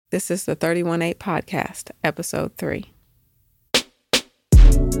This is the 318 Podcast, Episode 3.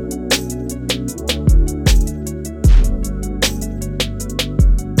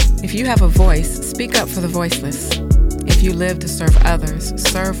 If you have a voice, speak up for the voiceless. If you live to serve others,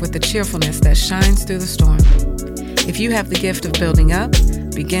 serve with the cheerfulness that shines through the storm. If you have the gift of building up,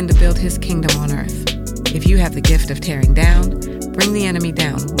 begin to build his kingdom on earth. If you have the gift of tearing down, bring the enemy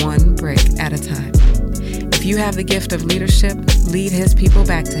down one brick at a time. If you have the gift of leadership, lead his people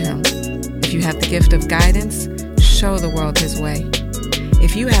back to him. If you have the gift of guidance, show the world his way.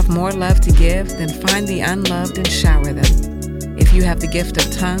 If you have more love to give, then find the unloved and shower them. If you have the gift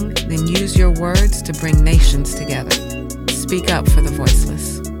of tongue, then use your words to bring nations together. Speak up for the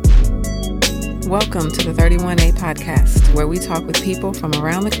voiceless. Welcome to the 318 Podcast, where we talk with people from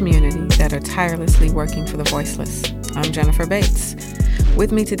around the community that are tirelessly working for the voiceless. I'm Jennifer Bates.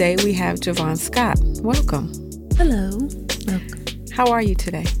 With me today, we have Javonne Scott. Welcome. Hello. Welcome. How are you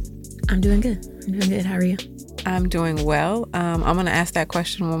today? I'm doing good. How are you? I'm doing well. I'm going to ask that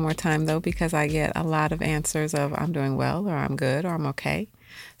question one more time, though, because I get a lot of answers of I'm doing well, or I'm good, or I'm okay.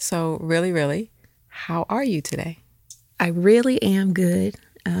 So really, how are you today? I really am good.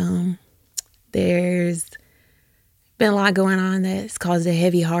 There's been a lot going on that's caused a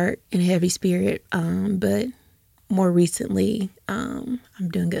heavy heart and a heavy spirit. But more recently, I'm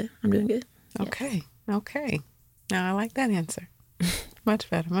doing good. Okay. Now I like that answer. Much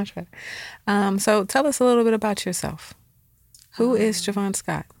better. So tell us a little bit about yourself. Who is Javonne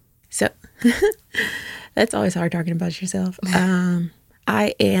Scott? So that's always hard talking about yourself.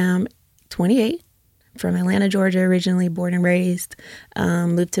 I am 28, from Atlanta, Georgia, originally born and raised.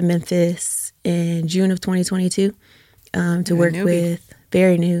 Moved to Memphis in June of 2022 to work with,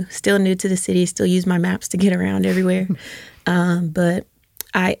 very new, still new to the city, still use my maps to get around everywhere. But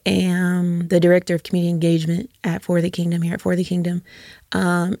I am the director of community engagement at For the Kingdom, here at For the Kingdom,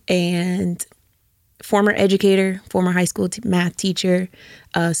 and former educator, former high school math teacher,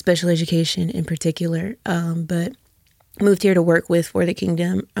 special education in particular, but moved here to work with For the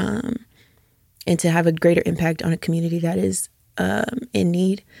Kingdom and to have a greater impact on a community that is in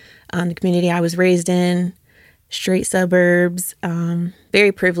need. The community I was raised in, straight suburbs,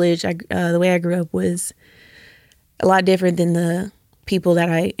 very privileged. The way I grew up was a lot different than the people that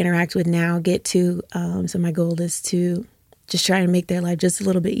I interact with now get to. So my goal is to just try to make their life just a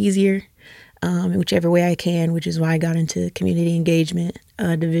little bit easier in whichever way I can, which is why I got into community engagement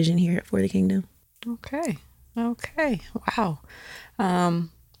division here at For the Kingdom. Okay. Wow.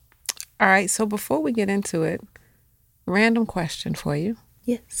 All right. So before we get into it, random question for you.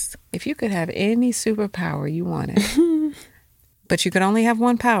 Yes. If you could have any superpower you wanted, but you could only have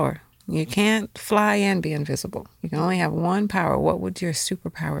one power, you can't fly and be invisible. You can only have one power. What would your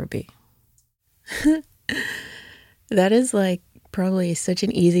superpower be? That is probably such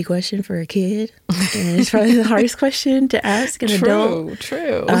an easy question for a kid. And it's probably the hardest question to ask an adult.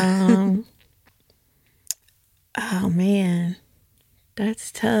 True. Oh, man.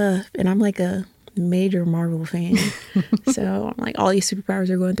 That's tough. And I'm a major Marvel fan. So I'm all these superpowers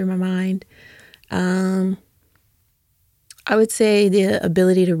are going through my mind. I would say the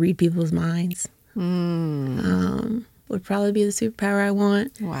ability to read people's minds would probably be the superpower I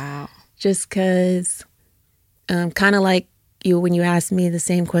want. Wow. Just because kind of like you when you asked me the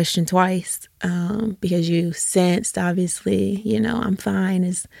same question twice, because you sensed, obviously, I'm fine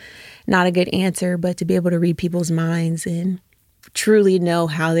is not a good answer, but to be able to read people's minds and truly know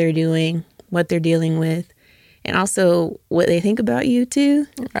how they're doing, what they're dealing with, and also what they think about you too,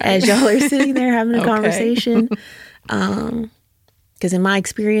 right, as y'all are sitting there having a conversation. Because in my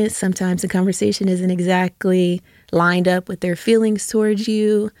experience, sometimes the conversation isn't exactly lined up with their feelings towards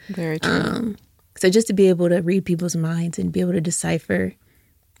you. Very true. So just to be able to read people's minds and be able to decipher,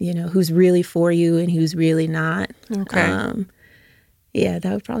 who's really for you and who's really not. Okay. Yeah,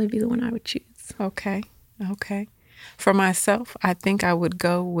 that would probably be the one I would choose. Okay. For myself, I think I would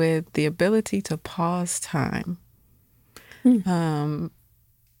go with the ability to pause time.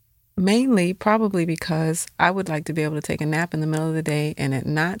 Mainly probably because I would like to be able to take a nap in the middle of the day and it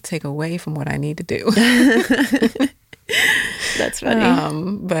not take away from what I need to do. That's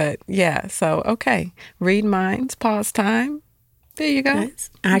funny. But yeah, so okay. Read minds, pause time. There you go.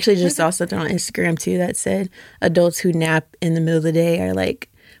 Nice. I actually just saw something on Instagram too that said adults who nap in the middle of the day are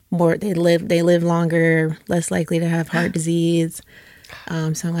more, they live longer, less likely to have heart disease.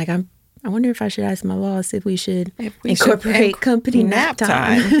 So I'm I wonder if I should ask my boss if we should incorporate company nap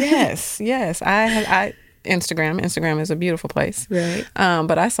time. Yes. I Instagram is a beautiful place. Right.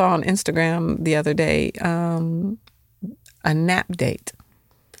 But I saw on Instagram the other day a nap date.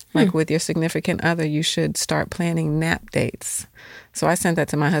 Like with your significant other, you should start planning nap dates. So I sent that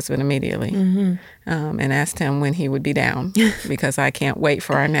to my husband immediately and asked him when he would be down because I can't wait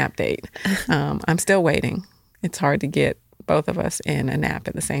for our nap date. I'm still waiting. It's hard to get both of us in a nap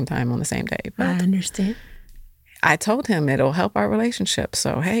at the same time on the same day. But I understand. I told him it'll help our relationship.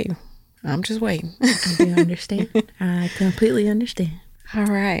 So, hey, I'm just waiting. I do understand. I completely understand. All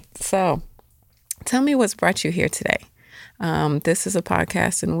right. So tell me what's brought you here today. This is a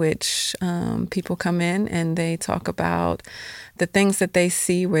podcast in which people come in and they talk about the things that they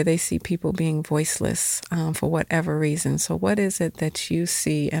see where they see people being voiceless for whatever reason. So what is it that you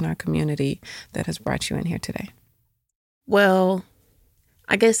see in our community that has brought you in here today? Well,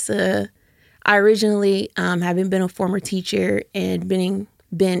 I guess I originally, having been a former teacher and been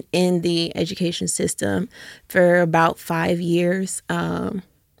in the education system for about 5 years,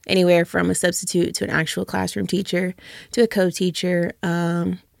 anywhere from a substitute to an actual classroom teacher to a co-teacher.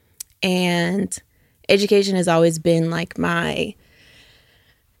 And education has always been like the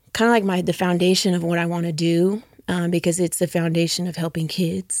foundation of what I want to do, because it's the foundation of helping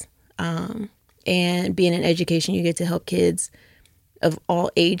kids. And being in education, you get to help kids of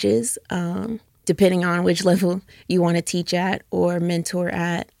all ages, depending on which level you want to teach at or mentor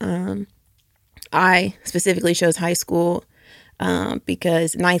at. I specifically chose high school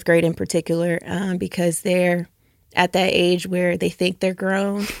because ninth grade in particular, because they're at that age where they think they're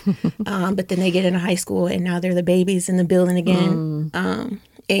grown, but then they get into high school and now they're the babies in the building again.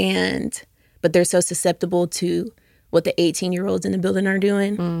 But they're so susceptible to what the 18-year-olds in the building are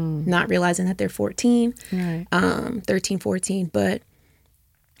doing, not realizing that they're 14, right. 13, 14. But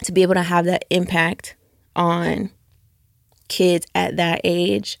to be able to have that impact on kids at that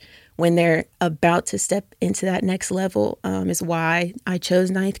age when they're about to step into that next level is why I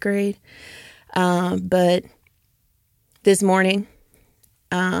chose ninth grade. But this morning,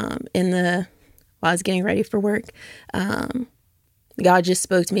 while I was getting ready for work, God just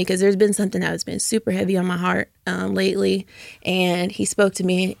spoke to me because there's been something that's been super heavy on my heart lately. And he spoke to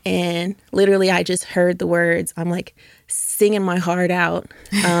me and literally I just heard the words. I'm like singing my heart out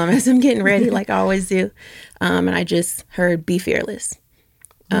as I'm getting ready like I always do. And I just heard, be fearless.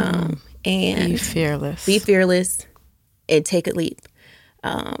 And be fearless and take a leap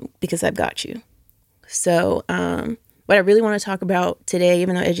because I've got you. So what I really want to talk about today,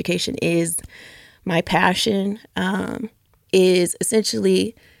 even though education is my passion, is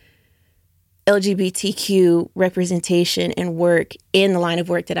essentially LGBTQ representation and work in the line of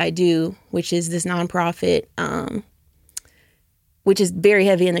work that I do, which is this nonprofit, which is very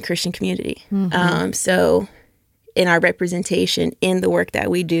heavy in the Christian community. So in our representation in the work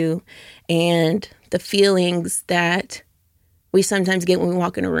that we do and the feelings that we sometimes get when we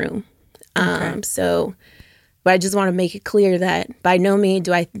walk in a room. But I just want to make it clear that by no means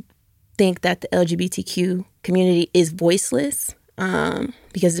do I think that the LGBTQ community is voiceless,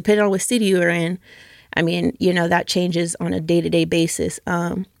 because depending on what city you are in, I mean, that changes on a day-to-day basis.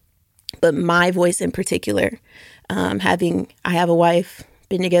 But my voice in particular, I have a wife,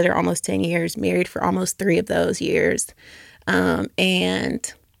 been together almost 10 years, married for almost 3 of those years.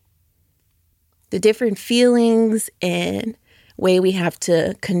 And the different feelings and way we have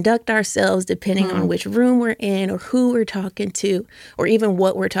to conduct ourselves depending on which room we're in or who we're talking to or even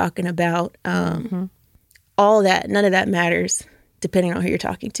what we're talking about. All that, none of that matters depending on who you're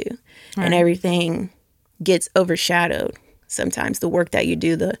talking to. Right. And everything gets overshadowed sometimes. The work that you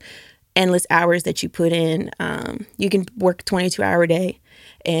do, the endless hours that you put in. You can work a 22-hour day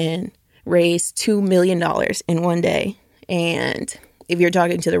and raise $2 million in one day. And if you're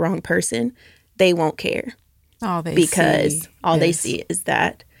talking to the wrong person, they won't care. They see is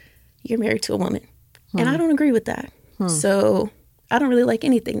that you're married to a woman. And I don't agree with that. So I don't really like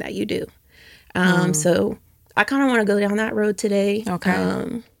anything that you do. So I kind of want to go down that road today.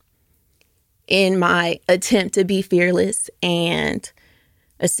 Okay. In my attempt to be fearless. And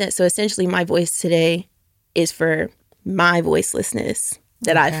so essentially my voice today is for my voicelessness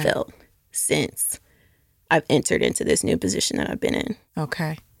that I've felt since I've entered into this new position that I've been in.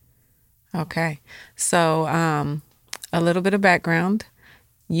 Okay. So a little bit of background.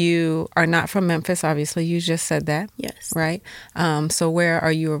 You are not from Memphis, obviously. You just said that. Yes. Right? So where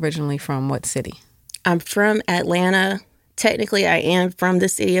are you originally from? What city? I'm from Atlanta. Technically, I am from the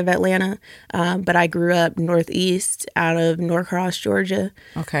city of Atlanta, but I grew up northeast out of Norcross, Georgia.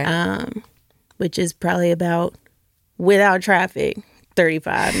 Okay. Which is probably about, without traffic,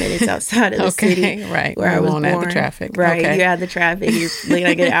 35 minutes outside of the city. Right. Where I was born. Add the traffic. Right. Okay. You add the traffic. You're looking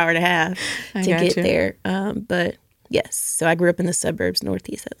at an hour and a half to get there. But yes, so I grew up in the suburbs,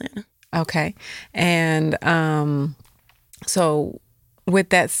 northeast Atlanta. Okay. And so with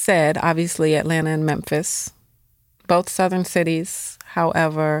that said, obviously Atlanta and Memphis, both southern cities.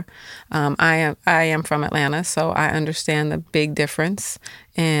 However, I am from Atlanta, so I understand the big difference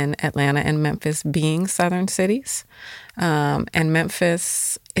in Atlanta and Memphis being southern cities. And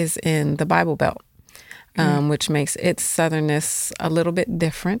Memphis is in the Bible Belt, which makes its southernness a little bit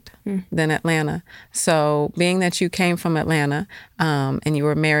different than Atlanta. So being that you came from Atlanta and you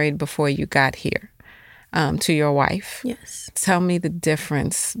were married before you got here to your wife, Yes. tell me the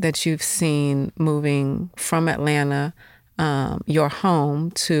difference that you've seen moving from Atlanta, your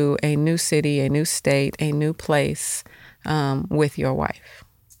home, to a new city, a new state, a new place with your wife.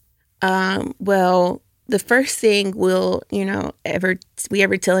 Well, the first thing we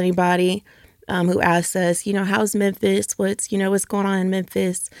ever tell anybody who asks us, how's Memphis? What's going on in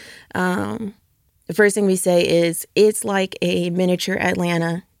Memphis? The first thing we say is it's like a miniature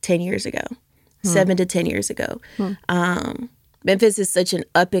Atlanta 10 years ago, 7 to 10 years ago. Memphis is such an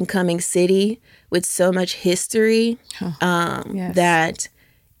up and coming city with so much history Yes. that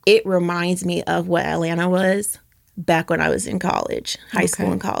it reminds me of what Atlanta was back when I was in college, high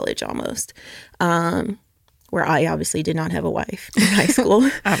school and college almost, where I obviously did not have a wife in high school.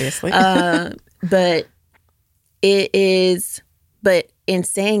 Obviously. But in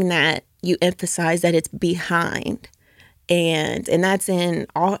saying that, you emphasize that it's behind. And that's in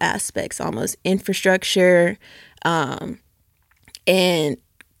all aspects, almost infrastructure. And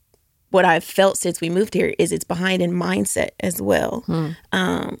what I've felt since we moved here is it's behind in mindset as well.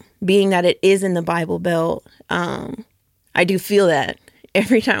 Being that it is in the Bible Belt, I do feel that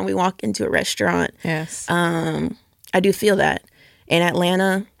every time we walk into a restaurant. Yes. I do feel that. In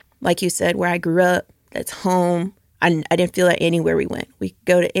Atlanta, like you said, where I grew up, that's home. I didn't feel that anywhere we went. We could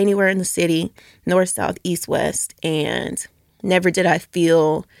go to anywhere in the city, north, south, east, west, and never did I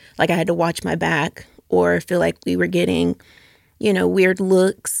feel like I had to watch my back or feel like we were getting, weird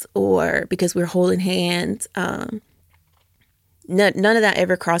looks or because we were holding hands. None of that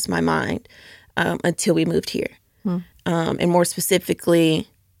ever crossed my mind until we moved here. And more specifically,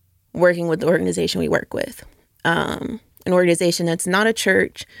 working with the organization we work with. An organization that's not a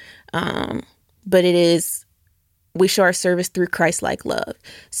church, but it is, we show our service through Christ-like love.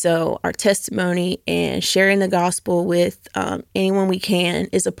 So our testimony and sharing the gospel with anyone we can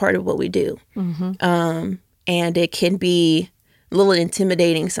is a part of what we do. And it can be a little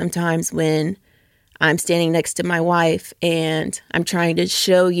intimidating sometimes when I'm standing next to my wife and I'm trying to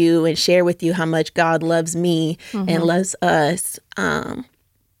show you and share with you how much God loves me and loves us. And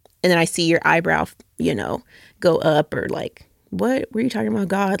then I see your eyebrow, go up or like, what were you talking about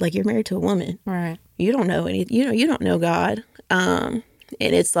God? Like you're married to a woman. Right. You don't know any, you don't know God. And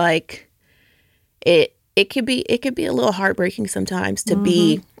it's like, it could be a little heartbreaking sometimes to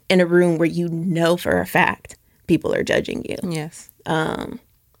be in a room where for a fact people are judging you. Yes.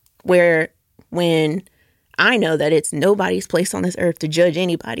 When I know that it's nobody's place on this earth to judge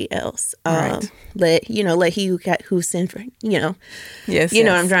anybody else. Right. Let he who sinned for, Yes. know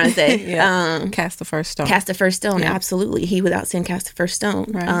what I'm trying to say. Yeah. Cast the first stone. Cast the first stone. Yeah. Absolutely. He without sin cast the first stone.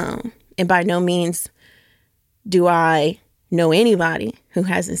 Right. And by no means do I know anybody who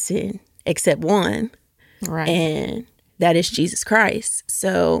hasn't sinned except one. Right. And that is Jesus Christ.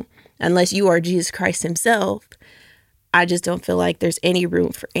 So unless you are Jesus Christ himself, I just don't feel like there's any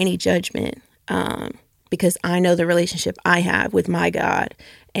room for any judgment. Because I know the relationship I have with my God,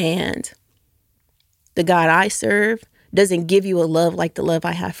 and the God I serve doesn't give you a love like the love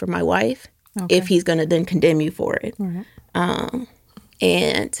I have for my wife if he's going to then condemn you for it. Right.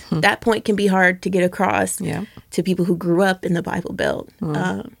 And that point can be hard to get across to people who grew up in the Bible Belt.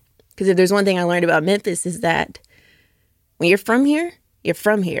 Because if there's one thing I learned about Memphis is that when you're from here, you're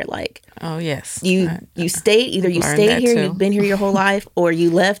from here. Like, oh yes, you stayed, either you stayed here, you've been here your whole life, or you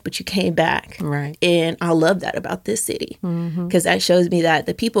left but you came back. Right. And I love that about this city, because that shows me that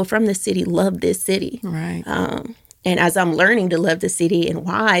the people from this city love this city. Right. And as I'm learning to love the city and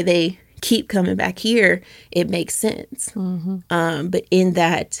why they keep coming back here, it makes sense. But in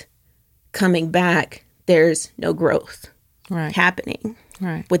that coming back, there's no growth happening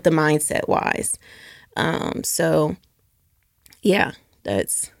with the mindset wise. So yeah,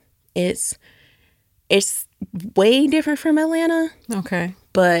 it's way different from Atlanta. Okay.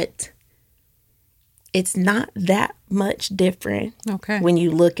 But it's not that much different. Okay. When you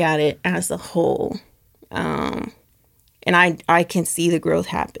look at it as a whole. And I can see the growth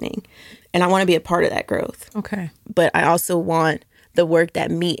happening. And I want to be a part of that growth. Okay. But I also want the work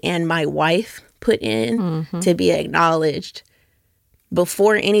that me and my wife put in to be acknowledged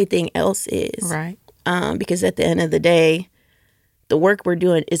before anything else is. Right. Because at the end of the day, the work we're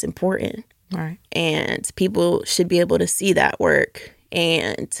doing is important. Right. And people should be able to see that work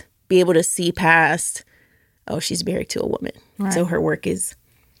and be able to see past oh, she's married to a woman. Right. So her work is,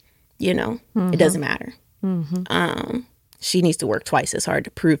 it doesn't matter. She needs to work twice as hard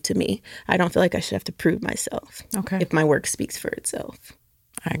to prove to me. I don't feel like I should have to prove myself. Okay. If my work speaks for itself.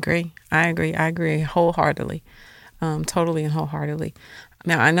 I agree wholeheartedly. Totally and wholeheartedly.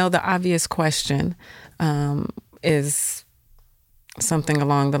 Now, I know the obvious question is something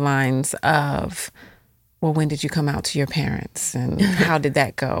along the lines of, well, when did you come out to your parents and how did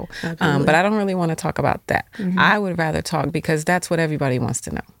that go? But I don't really want to talk about that. I would rather talk, because that's what everybody wants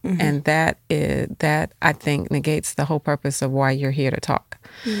to know. And that I think negates the whole purpose of why you're here to talk.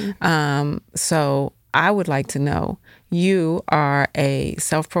 So I would like to know, you are a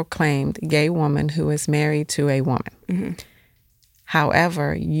self-proclaimed gay woman who is married to a woman.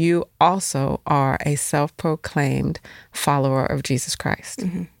 However, you also are a self-proclaimed follower of Jesus Christ.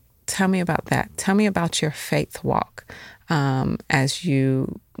 Tell me about that. Tell me about your faith walk as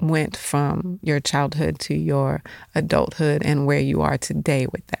you went from your childhood to your adulthood and where you are today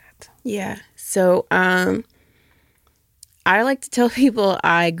with that. Yeah. So I like to tell people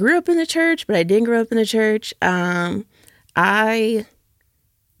I grew up in the church, but I didn't grow up in the church. I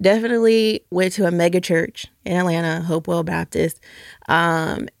definitely went to a mega church in Atlanta, Hopewell Baptist.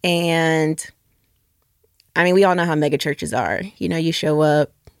 And I mean, we all know how mega churches are. You show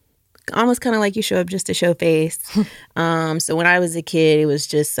up almost kind of like you show up just to show face. So when I was a kid, it was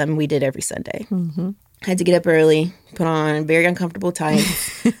just something we did every Sunday. I had to get up early, put on very uncomfortable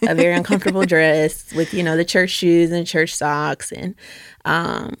tights, a very uncomfortable dress with, the church shoes and church socks. And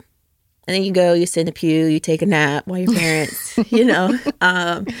then you go, you sit in the pew, you take a nap while your parents, and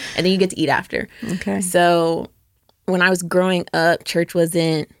then you get to eat after. Okay. So when I was growing up, church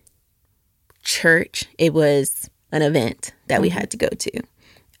wasn't church. It was an event that we had to go to.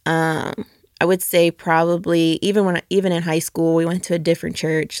 I would say probably even in high school, we went to a different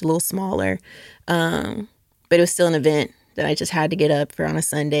church, a little smaller. But it was still an event that I just had to get up for on a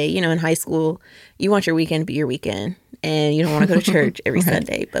Sunday. In high school, you want your weekend to be your weekend, and you don't want to go to church every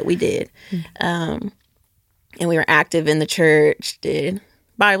Sunday, but we did. And we were active in the church, did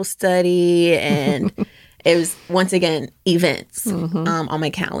Bible study, and it was, once again, events on my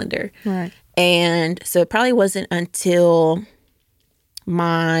calendar. Right. And so it probably wasn't until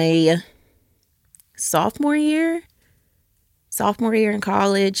my sophomore year in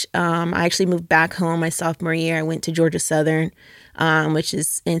college. I actually moved back home my sophomore year. I went to Georgia Southern, which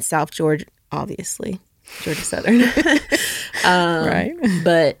is in South Georgia, obviously. Georgia Southern. Right.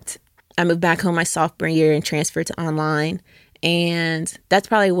 But I moved back home my sophomore year and transferred to online. And that's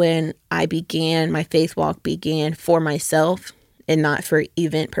probably when my faith walk began for myself and not for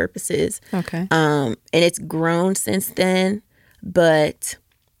event purposes. Okay. And it's grown since then. But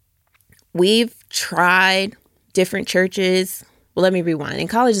we've tried different churches. Well, let me rewind. In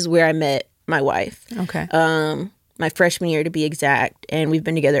college is where I met my wife. Okay. My freshman year to be exact. And we've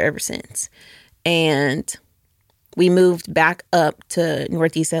been together ever since. And we moved back up to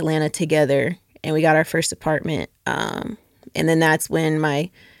Northeast Atlanta together. And we got our first apartment. And then that's when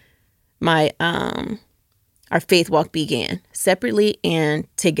our faith walk began, separately and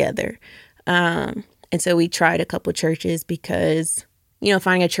together. And so we tried a couple churches because,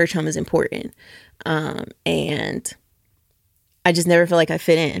 finding a church home is important. And I just never feel like I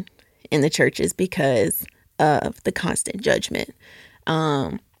fit in the churches because of the constant judgment.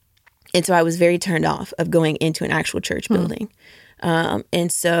 And so I was very turned off of going into an actual church building.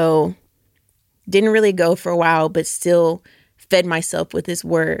 And so didn't really go for a while, but still fed myself with this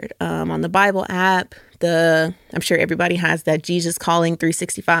word on the Bible app. I'm sure everybody has that Jesus Calling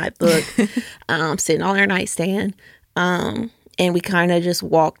 365 book sitting on our nightstand. And we kind of just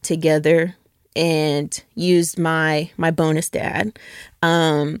walked together and used my bonus dad.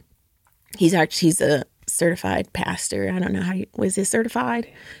 He's a certified pastor. I don't know was he certified?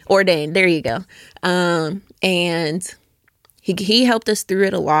 Ordained. There you go. And he helped us through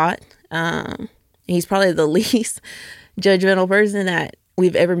it a lot. He's probably the least judgmental person that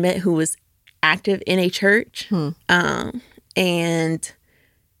we've ever met who was active in a church. And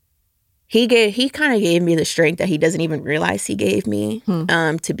he kind of gave me the strength that he doesn't even realize he gave me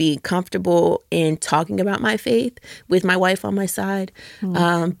to be comfortable in talking about my faith with my wife on my side.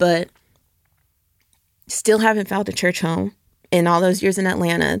 But still haven't found a church home in all those years in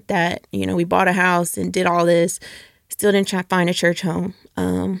Atlanta that, we bought a house and did all this. Still didn't find a church home.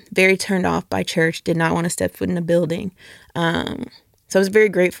 Very turned off by church. Did not want to step foot in a building. So I was very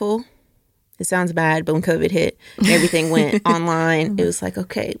grateful. It sounds bad, but when COVID hit and everything went online, it was like,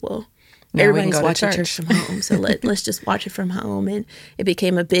 okay, well, now everybody's watching church from home. So let's just watch it from home. And it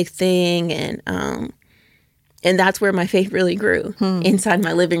became a big thing. And that's where my faith really grew, inside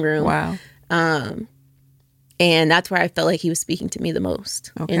my living room. Wow. And that's where I felt like he was speaking to me the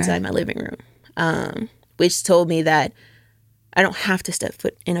most, inside my living room, which told me that I don't have to step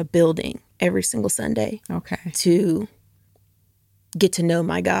foot in a building every single Sunday to get to know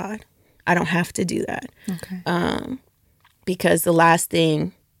my God. I don't have to do that. Because the last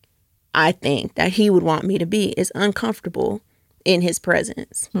thing I think that he would want me to be is uncomfortable in his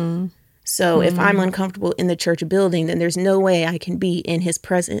presence. So if I'm uncomfortable in the church building, then there's no way I can be in his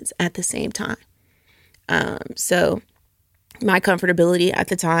presence at the same time. So my comfortability at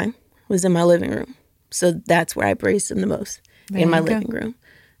the time was in my living room. So that's where I praised him the most, in my living room.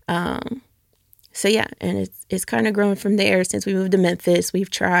 So yeah, and it's kind of grown from there since we moved to Memphis. We've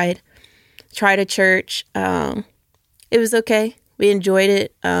tried a church. It was okay. We enjoyed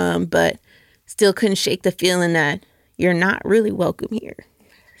it, but still couldn't shake the feeling that you're not really welcome here.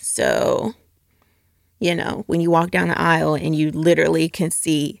 So, you know, when you walk down the aisle and you literally can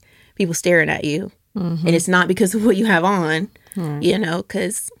see people staring at you, and it's not because of what you have on, you know,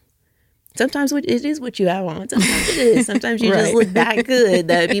 because sometimes it is what you have on. Sometimes it is. Sometimes you just look that good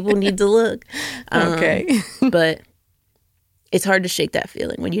that people need to look. But it's hard to shake that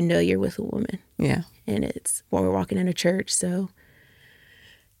feeling when you know you're with a woman. Yeah. And it's when we're walking in a church. So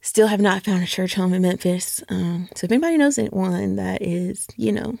still have not found a church home in Memphis. So if anybody knows one that is,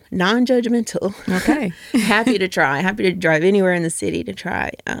 you know, non-judgmental, happy to try. Happy to drive anywhere in the city to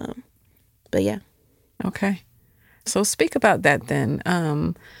try. But yeah. Okay. So speak about that then.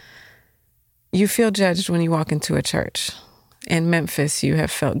 You feel judged when you walk into a church. In Memphis, you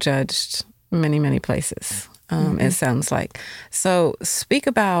have felt judged many, many places, it sounds like. So speak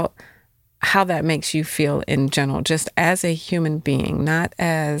about how that makes you feel in general, just as a human being, not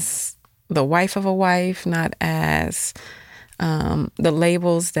as the wife of a wife, not as the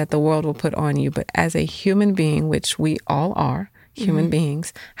labels that the world will put on you, but as a human being, which we all are human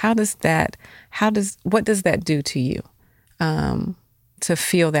beings. What does that do to you? To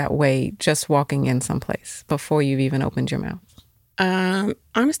feel that way just walking in someplace before you've even opened your mouth?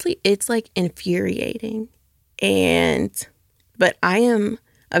 Honestly, it's like infuriating. But I am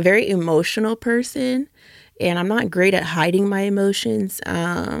a very emotional person, and I'm not great at hiding my emotions.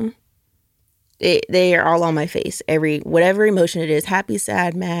 They are all on my face. Whatever emotion it is, happy,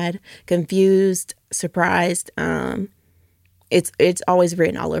 sad, mad, confused, surprised, it's always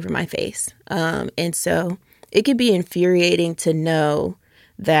written all over my face. And so it can be infuriating to know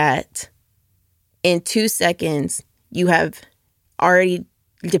that in 2 seconds, you have already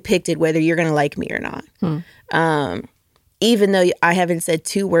depicted whether you're going to like me or not. Even though I haven't said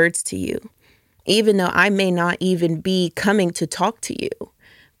 2 words to you, even though I may not even be coming to talk to you,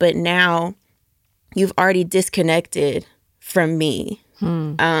 but now you've already disconnected from me.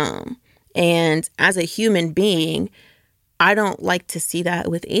 And as a human being, I don't like to see that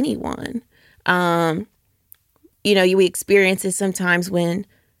with anyone. You know, we experience it sometimes when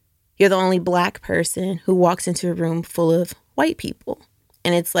you're the only Black person who walks into a room full of white people.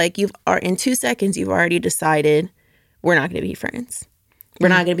 And it's like in 2 seconds, you've already decided we're not going to be friends. We're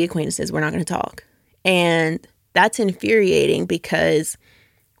not going to be acquaintances. We're not going to talk. And that's infuriating because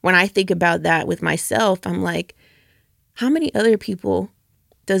when I think about that with myself, I'm like, how many other people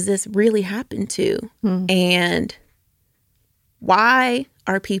does this really happen to? And why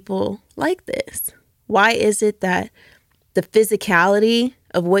are people like this? Why is it that the physicality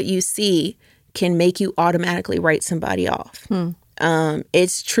of what you see can make you automatically write somebody off?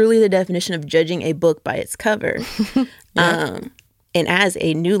 It's truly the definition of judging a book by its cover. And as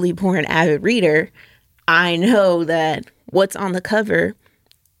a newly born avid reader, I know that what's on the cover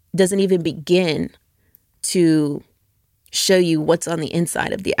doesn't even begin to show you what's on the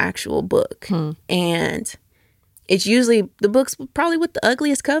inside of the actual book. And it's usually the books probably with the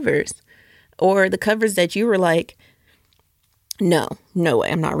ugliest covers, or the covers that you were like, no way,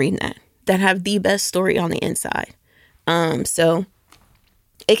 I'm not reading that have the best story on the inside. So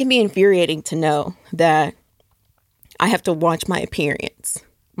it can be infuriating to know that I have to watch my appearance,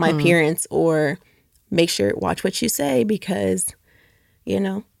 or watch what you say, because, you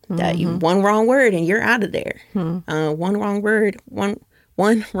know, that you one wrong word and you're out of there. One wrong word,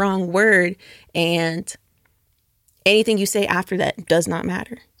 and anything you say after that does not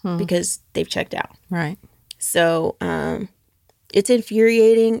matter because they've checked out. Right. So it's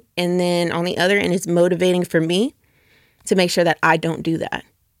infuriating. And then on the other end, it's motivating for me to make sure that I don't do that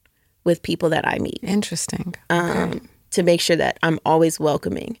with people that I meet. Interesting. Okay. To make sure that I'm always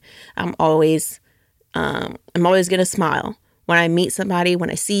welcoming. I'm always going to smile when I meet somebody, when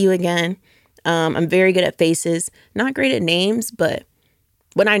I see you again. I'm very good at faces, not great at names, but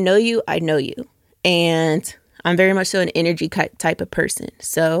when I know you, I know you. And I'm very much so an energy type of person.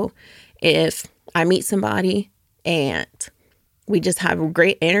 So if I meet somebody and we just have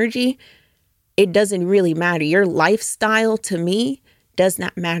great energy, it doesn't really matter. Your lifestyle to me does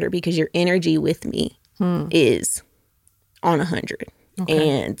not matter because your energy with me is on 100.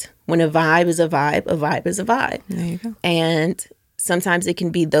 Okay. And when a vibe is a vibe is a vibe. There you go. And sometimes it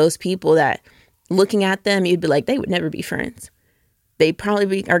can be those people that looking at them, you'd be like, they would never be friends. They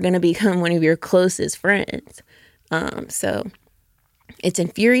probably are going to become one of your closest friends. So it's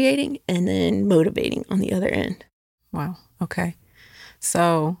infuriating and then motivating on the other end. Wow. Okay.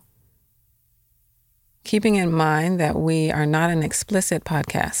 So keeping in mind that we are not an explicit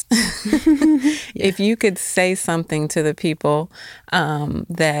podcast, if you could say something to the people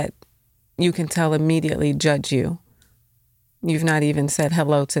that you can tell immediately judge you, you've not even said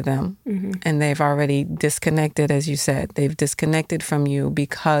hello to them, and they've already disconnected, as you said. They've disconnected from you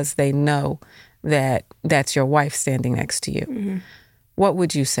because they know that that's your wife standing next to you. What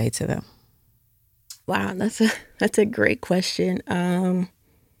would you say to them? Wow, that's a great question.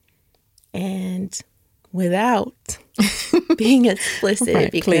 And without being explicit,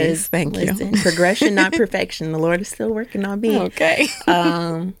 right, because please, thank you. Progression, not perfection. The Lord is still working on me. Okay.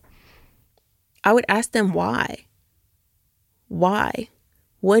 I would ask them why. Why?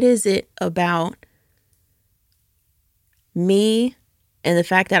 What is it about me and the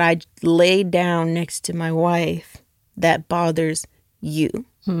fact that I laid down next to my wife that bothers you?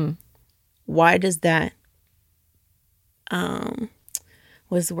 Why does that,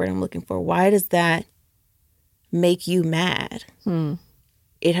 what's the word I'm looking for? Why does that make you mad?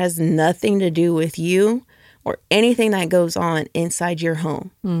 It has nothing to do with you or anything that goes on inside your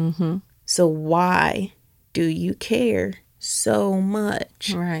home. So why do you care so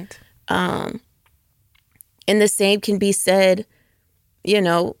much? Right. And the same can be said,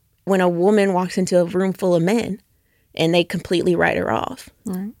 when a woman walks into a room full of men and they completely write her off.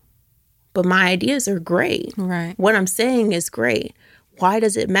 Right. But my ideas are great. Right. What I'm saying is great. Why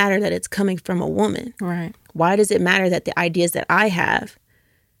does it matter that it's coming from a woman? Right. Why does it matter that the ideas that I have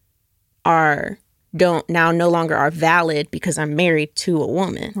no longer are valid because I'm married to a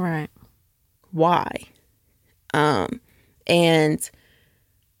woman? Right. Why? And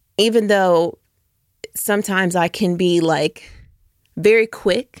even though sometimes I can be like very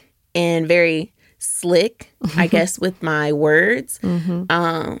quick and very slick, I guess, with my words,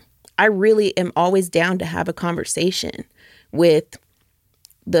 I really am always down to have a conversation with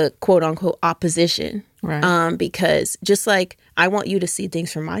the quote unquote opposition. Right. Because just like I want you to see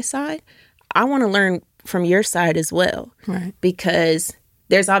things from my side, I want to learn from your side as well. Right. Because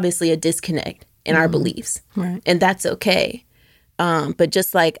there's obviously a disconnect in our beliefs. Right. And that's okay. But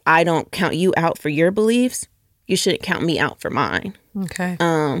just like I don't count you out for your beliefs, you shouldn't count me out for mine. Okay.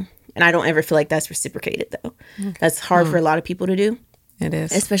 And I don't ever feel like that's reciprocated, though. Okay. That's hard for a lot of people to do. It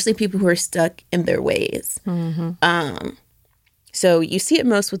is. Especially people who are stuck in their ways. So you see it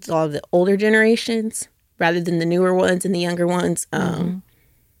most with all of the older generations rather than the newer ones and the younger ones.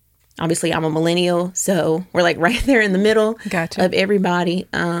 Obviously, I'm a millennial, so we're like right there in the middle of everybody.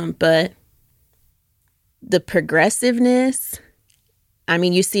 But the progressiveness, I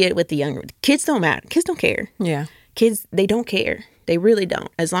mean, you see it with the younger kids. Don't matter. Kids don't care. Yeah. Kids, they don't care. They really don't.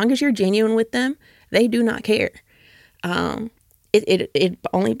 As long as you're genuine with them, they do not care. It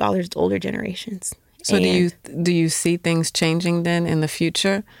only bothers the older generations. So do you see things changing then in the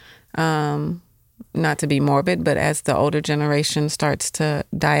future? Not to be morbid, but as the older generation starts to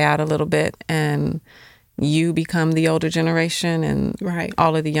die out a little bit and you become the older generation and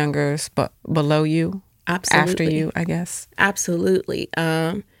all of the youngers but below you, after you, I guess. Absolutely.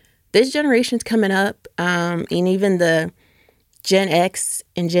 This generation's coming up, and even the Gen X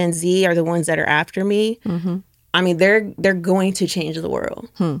and Gen Z are the ones that are after me. I mean, they're going to change the world.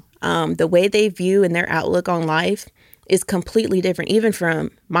 The way they view and their outlook on life is completely different, even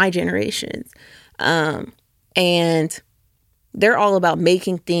from my generations. And they're all about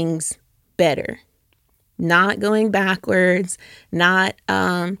making things better, not going backwards, not,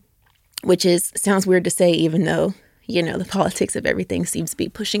 which sounds weird to say, even though, the politics of everything seems to be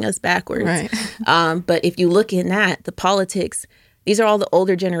pushing us backwards. Right. But if you look in that, the politics, these are all the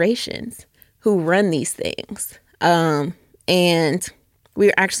older generations who run these things. And we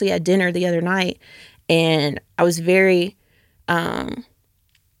were actually at dinner the other night, and I was very,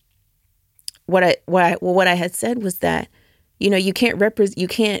 what I had said was that, you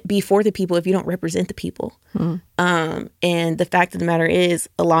can't be for the people if you don't represent the people. And the fact of the matter is,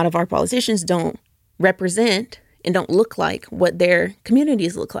 a lot of our politicians don't represent and don't look like what their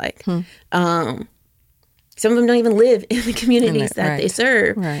communities look like. Some of them don't even live in the communities that they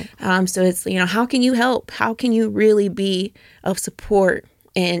serve. Right. So it's, how can you help? How can you really be of support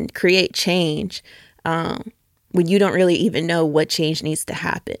and create change when you don't really even know what change needs to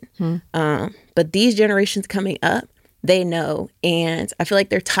happen. But these generations coming up, they know. And I feel like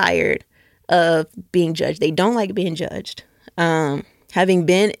they're tired of being judged. They don't like being judged. Having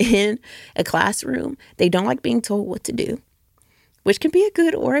been in a classroom, they don't like being told what to do, which can be a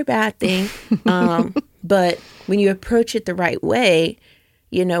good or a bad thing. But when you approach it the right way,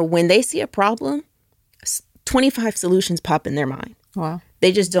 you know, when they see a problem, 25 solutions pop in their mind. Wow.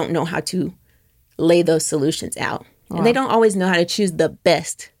 They just don't know how to lay those solutions out. Wow. And they don't always know how to choose the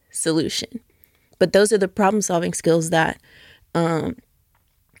best solution. But those are the problem solving skills that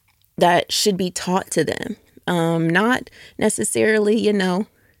that should be taught to them. Not necessarily, you know,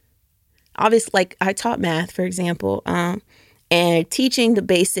 obviously, like I taught math, for example, and teaching the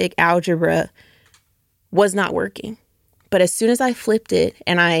basic algebra was not working. But as soon as I flipped it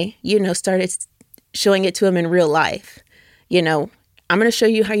and I, you know, started showing it to them in real life, you know, I'm going to show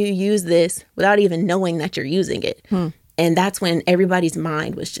you how you use this without even knowing that you're using it. And that's when everybody's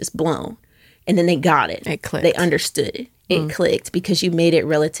mind was just blown. And then they got it. It clicked. They understood it. It clicked because you made it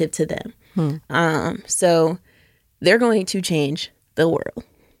relative to them. So they're going to change the world.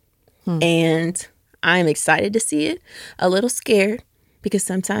 And I'm excited to see it. A little scared because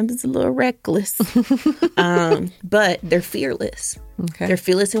sometimes it's a little reckless. But they're fearless. Okay. They're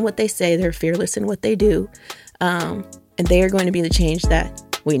fearless in what they say. They're fearless in what they do. And they are going to be the change that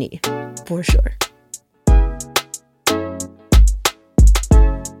we need, for sure.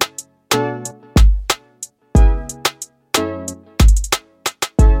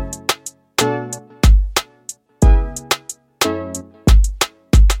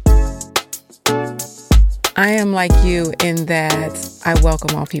 I am like you in that I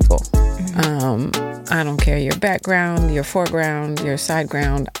welcome all people. I don't care your background, your foreground, your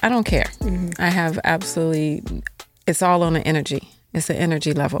sideground. I don't care. I have absolutely, it's all on the energy. It's an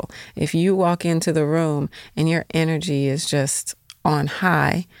energy level. If you walk into the room and your energy is just on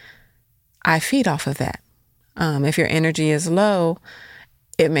high, I feed off of that. If your energy is low,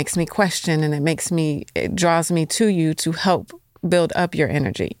 it makes me question and it draws me to you to help build up your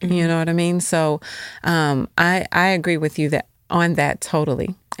energy. You know what I mean? So I agree with you on that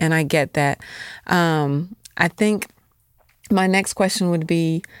totally. And I get that. I think my next question would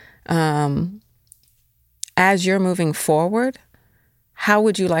be, as you're moving forward, how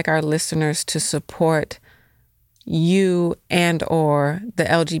would you like our listeners to support you and or the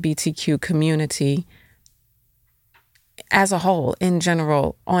LGBTQ community as a whole, in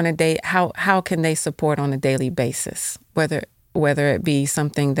general, on a day? How can they support on a daily basis, whether it be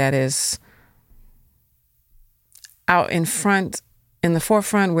something that is out in the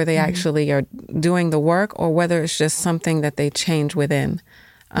forefront where they actually are doing the work, or whether it's just something that they change within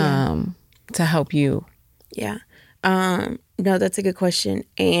to help you? Yeah. No, that's a good question.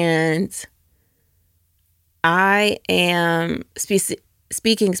 And I am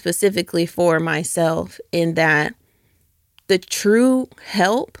speaking specifically for myself in that the true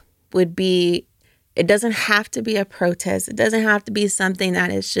help would be, it doesn't have to be a protest. It doesn't have to be something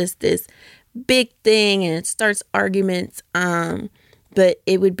that is just this big thing and it starts arguments. But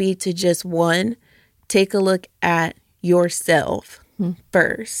it would be to just, one, take a look at yourself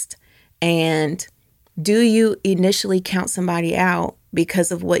first. And do you initially count somebody out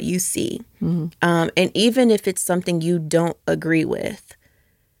because of what you see? And even if it's something you don't agree with,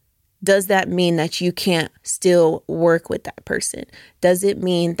 does that mean that you can't still work with that person? Does it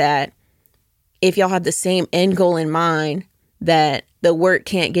mean that if y'all have the same end goal in mind, that the work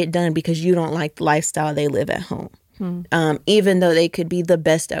can't get done because you don't like the lifestyle they live at home? Even though they could be the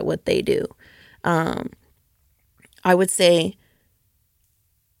best at what they do. I would say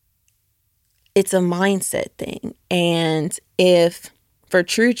it's a mindset thing. And if for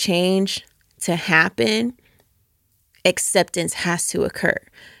true change to happen, acceptance has to occur.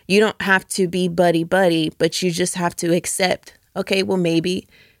 You don't have to be buddy-buddy, but you just have to accept, okay, well, maybe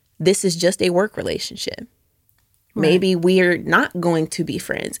this is just a work relationship. Right. Maybe we're not going to be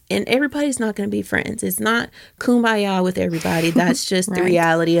friends, and everybody's not going to be friends. It's not kumbaya with everybody. That's just right. The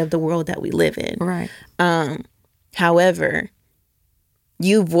reality of the world that we live in. Right. However,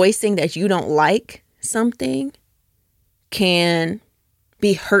 you voicing that you don't like something can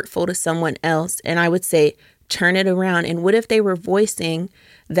be hurtful to someone else. And I would say, turn it around. And what if they were voicing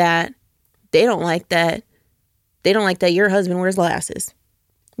that they don't like that? They don't like that your husband wears glasses.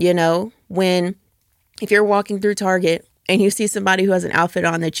 You know, if you're walking through Target and you see somebody who has an outfit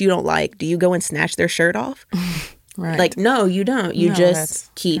on that you don't like, do you go and snatch their shirt off? Right. Like, no, you don't. You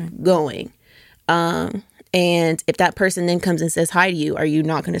just keep going. And if that person then comes and says hi to you, are you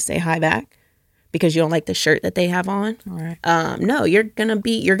not going to say hi back? because you don't like the shirt that they have on. Right. No, you're gonna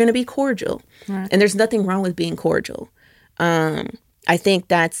be cordial, Right. and there's nothing wrong with being cordial. I think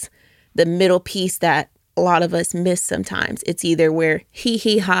that's the middle piece that a lot of us miss sometimes. It's either where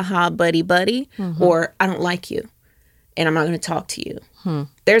he ha ha buddy buddy, or I don't like you, and I'm not going to talk to you.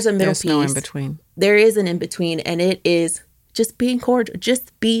 There's a middle piece. There's no in between. There is an in between, and it is just being cordial.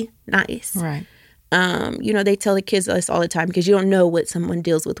 Just be nice. Right. They tell the kids this all the time because you don't know what someone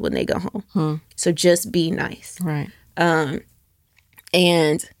deals with when they go home. So just be nice. Right.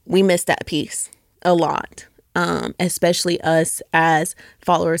 And we miss that piece a lot, especially us as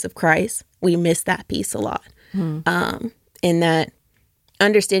followers of Christ. We miss that piece a lot. In that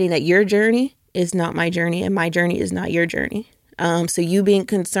understanding that your journey is not my journey and my journey is not your journey. So you being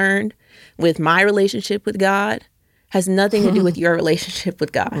concerned with my relationship with God has nothing to do with your relationship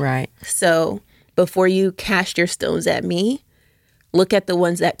with God. Right. So before you cast your stones at me, look at the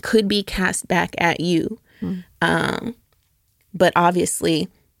ones that could be cast back at you. But obviously,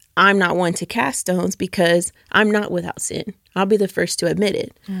 I'm not one to cast stones because I'm not without sin. I'll be the first to admit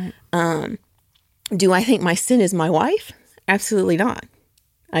it. Right. Do I think my sin is my wife? Absolutely not.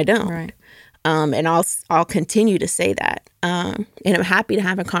 I don't. Right. And I'll continue to say that. And I'm happy to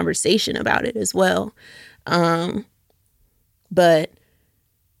have a conversation about it as well. But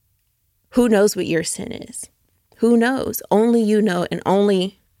who knows what your sin is? Who knows? Only you know, and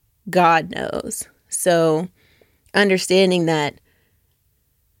only God knows. So understanding that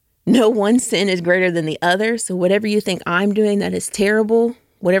no one sin is greater than the other. So whatever you think I'm doing that is terrible,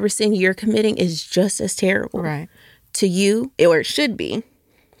 whatever sin you're committing is just as terrible to you, or it should be.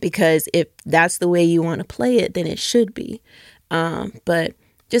 Because if that's the way you want to play it, then it should be. But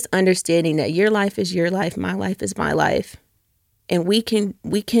just understanding that your life is your life, my life is my life. And we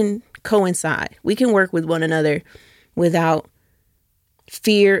can coincide. We can work with one another without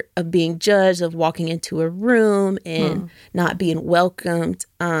fear of being judged, of walking into a room and not being welcomed.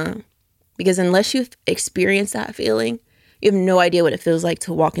 Because unless you've experienced that feeling, you have no idea what it feels like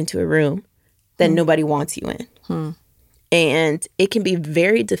to walk into a room that nobody wants you in. And it can be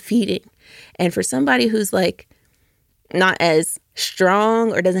very defeating. And for somebody who's like not as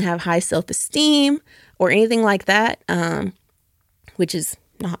strong or doesn't have high self-esteem or anything like that, which is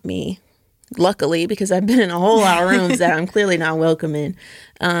not me, luckily, because I've been in a whole lot of rooms that I'm clearly not welcome in,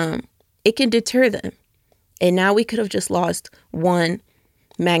 it can deter them. And now we could have just lost one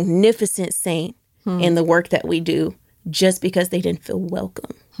magnificent saint in the work that we do just because they didn't feel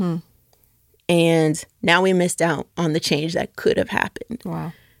welcome. And now we missed out on the change that could have happened.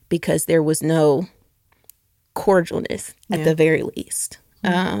 Wow. Because there was no cordialness at the very least.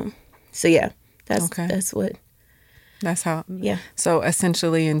 So yeah, that's what. That's how. Yeah. So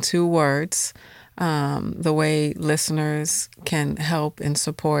essentially, in 2 words, the way listeners can help and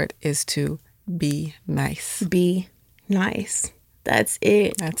support is to be nice. Be nice. That's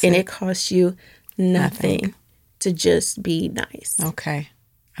it. It costs you nothing to just be nice. Okay.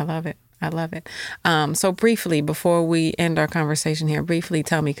 I love it. I love it. So briefly, before we end our conversation here, briefly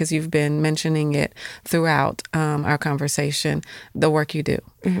tell me, because you've been mentioning it throughout our conversation, the work you do.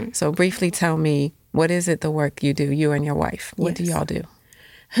 So briefly tell me, what is it, the work you do, you and your wife? What do y'all do?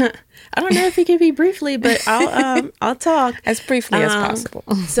 I don't know if it can be briefly, but I'll talk. As briefly as possible.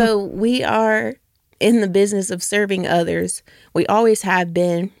 So we are in the business of serving others. We always have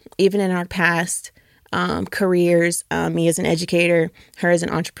been, even in our past careers, me as an educator, her as an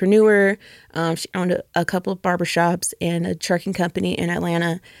entrepreneur. She owned a couple of barbershops and a trucking company in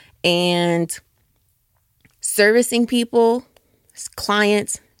Atlanta, and servicing people,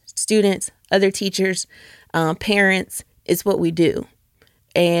 clients, students, other teachers, parents is what we do.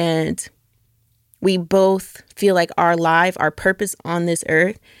 And we both feel like our purpose on this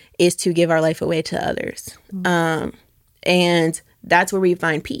earth is to give our life away to others. And that's where we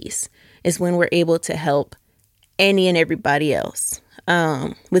find peace, is when we're able to help any and everybody else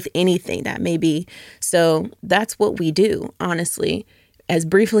with anything that may be. So that's what we do, honestly. As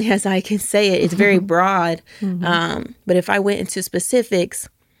briefly as I can say it, it's very broad. But if I went into specifics,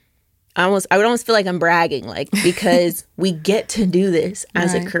 I would almost feel like I'm bragging, because we get to do this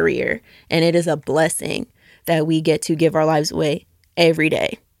as a career. And it is a blessing that we get to give our lives away every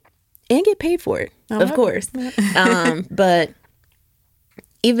day and get paid for it, of course. But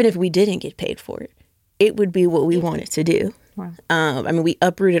even if we didn't get paid for it, it would be what we wanted to do. Wow. We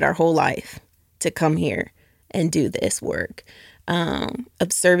uprooted our whole life to come here and do this work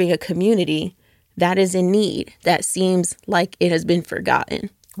of serving a community that is in need, that seems like it has been forgotten.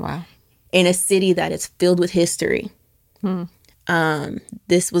 Wow. In a city that is filled with history.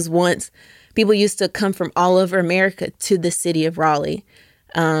 This was once, people used to come from all over America to the city of Raleigh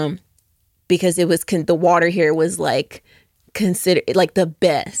because it was the water here was like considered like the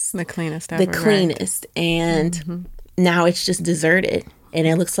best, the cleanest ever, the cleanest, right? And now it's just deserted, and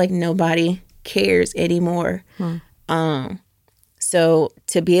it looks like nobody cares anymore. So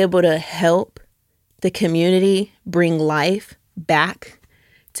to be able to help the community bring life back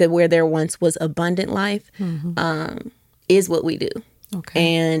to where there once was abundant life, is what we do.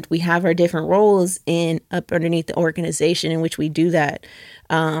 Okay. And we have our different roles up underneath the organization in which we do that.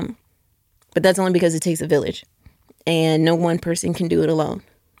 But that's only because it takes a village, and no one person can do it alone.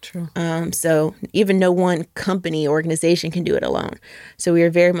 True. So even no one company, organization can do it alone. So we are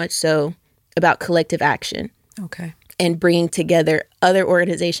very much so about collective action. Okay. And bringing together other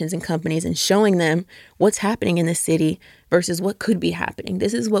organizations and companies and showing them what's happening in the city versus what could be happening.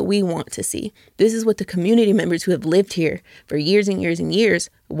 This is what we want to see. This is what the community members who have lived here for years and years and years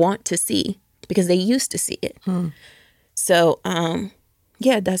want to see, because they used to see it. So,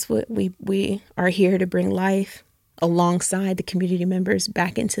 that's what we are here to bring life alongside the community members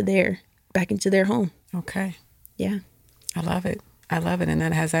back into their home. Okay. Yeah. I love it. And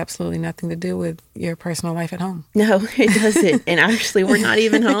that has absolutely nothing to do with your personal life at home. No, it doesn't. And actually, we're not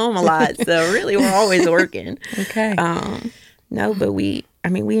even home a lot. So really, we're always working. Okay. No, but we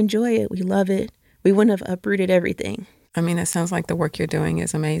enjoy it. We love it. We wouldn't have uprooted everything. I mean, it sounds like the work you're doing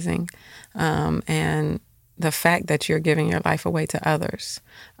is amazing. And the fact that you're giving your life away to others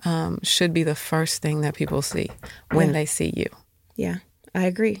should be the first thing that people see when they see you. Yeah, I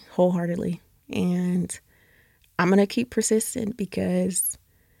agree wholeheartedly. And I'm going to keep persistent because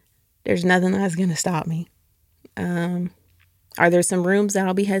there's nothing that's going to stop me. Are there some rooms that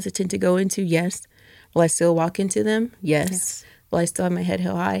I'll be hesitant to go into? Yes. Will I still walk into them? Yes. Will I still have my head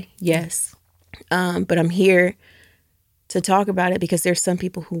held high? Yes. But I'm here to talk about it because there's some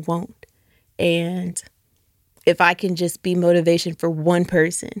people who won't. And if I can just be motivation for one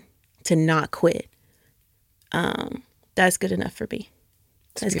person to not quit, that's good enough for me.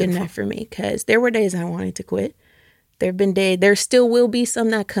 That's good enough for me, because there were days I wanted to quit. There have been days, there still will be some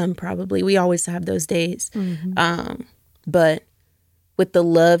that come probably. We always have those days. But with the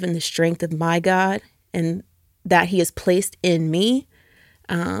love and the strength of my God and that he has placed in me,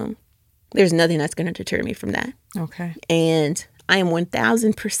 there's nothing that's going to deter me from that. Okay. And I am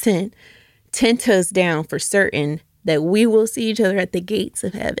 1,000% 10 toes down for certain that we will see each other at the gates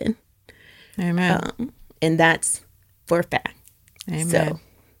of heaven. Amen. And that's for a fact. Amen. So,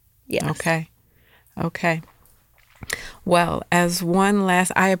 yes. Okay. Well, as one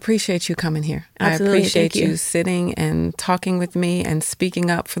last, I appreciate you coming here. Absolutely. I appreciate you sitting and talking with me and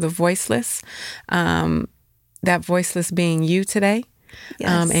speaking up for the voiceless. That voiceless being you today.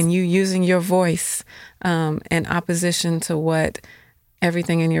 Yes. And you using your voice in opposition to what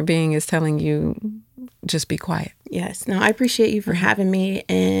everything in your being is telling you. Just be quiet. Yes. No, I appreciate you for having me,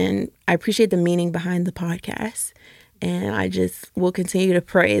 and I appreciate the meaning behind the podcast. And I just will continue to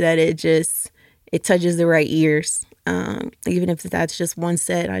pray that it touches the right ears. Even if that's just one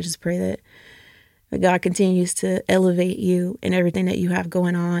set, I just pray that God continues to elevate you and everything that you have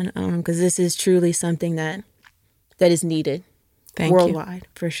going on. Because this is truly something that is needed worldwide,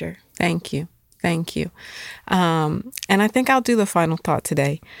 for sure. Thank you. And I think I'll do the final thought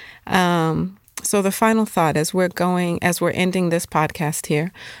today. So the final thought as we're ending this podcast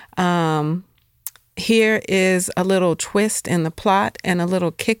here, here is a little twist in the plot and a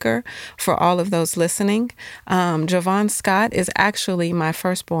little kicker for all of those listening. Javonne Scott is actually my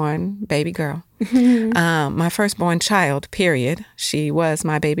firstborn baby girl, my firstborn child, period. She was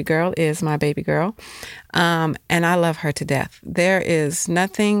my baby girl, is my baby girl. And I love her to death. There is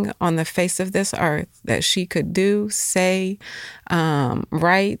nothing on the face of this earth that she could do, say,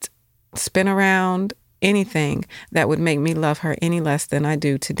 write, spin around, anything that would make me love her any less than I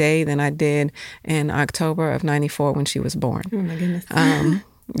do today than I did in October of 94 when she was born. Oh my goodness.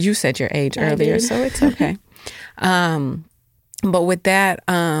 You said your age earlier, so it's okay. But with that,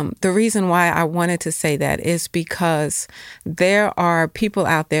 the reason why I wanted to say that is because there are people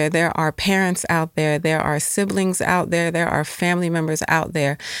out there, there are parents out there, there are siblings out there, there are family members out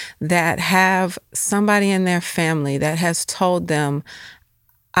there that have somebody in their family that has told them,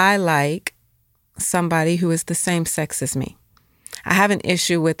 I like somebody who is the same sex as me. I have an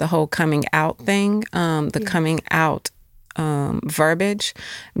issue with the whole coming out thing, coming out verbiage,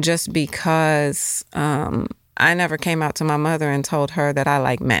 just because I never came out to my mother and told her that I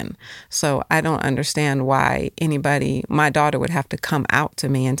like men. So I don't understand why my daughter would have to come out to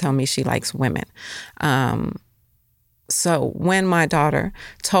me and tell me she likes women. So when my daughter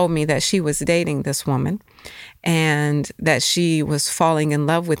told me that she was dating this woman and that she was falling in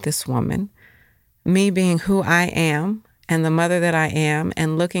love with this woman, me being who I am and the mother that I am,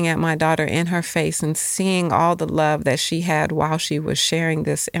 and looking at my daughter in her face and seeing all the love that she had while she was sharing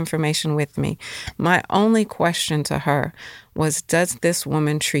this information with me, my only question to her was, does this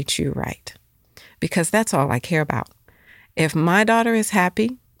woman treat you right? Because that's all I care about. If my daughter is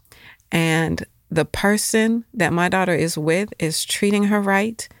happy and the person that my daughter is with is treating her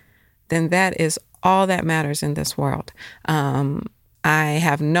right, then that is all that matters in this world. I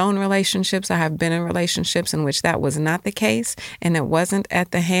have known relationships, I have been in relationships in which that was not the case, and it wasn't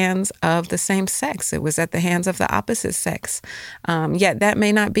at the hands of the same sex. It was at the hands of the opposite sex. Yet that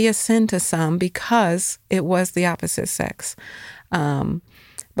may not be a sin to some because it was the opposite sex.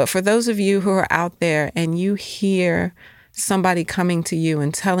 But for those of you who are out there and you hear somebody coming to you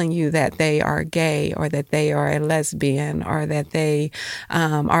and telling you that they are gay, or that they are a lesbian, or that they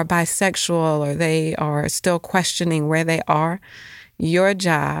are bisexual, or they are still questioning where they are, your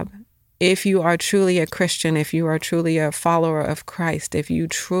job, if you are truly a Christian, if you are truly a follower of Christ, if you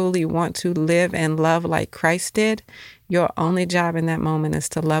truly want to live and love like Christ did, your only job in that moment is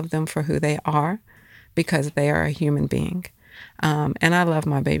to love them for who they are, because they are a human being. And I love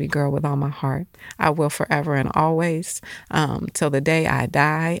my baby girl with all my heart. I will forever and always, till the day I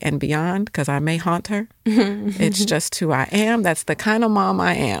die and beyond, because I may haunt her. It's just who I am. That's the kind of mom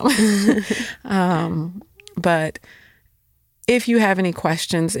I am. But if you have any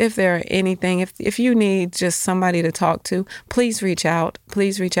questions, if there are anything, if you need just somebody to talk to, please reach out.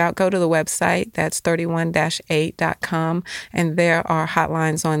 Please reach out. Go to the website. That's 31-8.com. And there are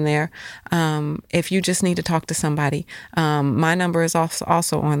hotlines on there. If you just need to talk to somebody, my number is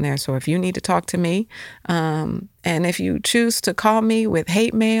also on there. So if you need to talk to me, and if you choose to call me with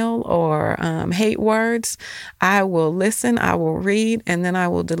hate mail or hate words, I will listen, I will read, and then I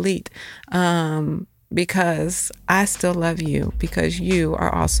will delete. Because I still love you, because you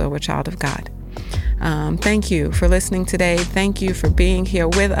are also a child of God. Thank you for listening today. Thank you for being here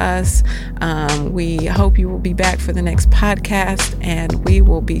with us. We hope you will be back for the next podcast, and we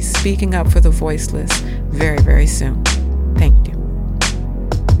will be speaking up for the voiceless very, very soon.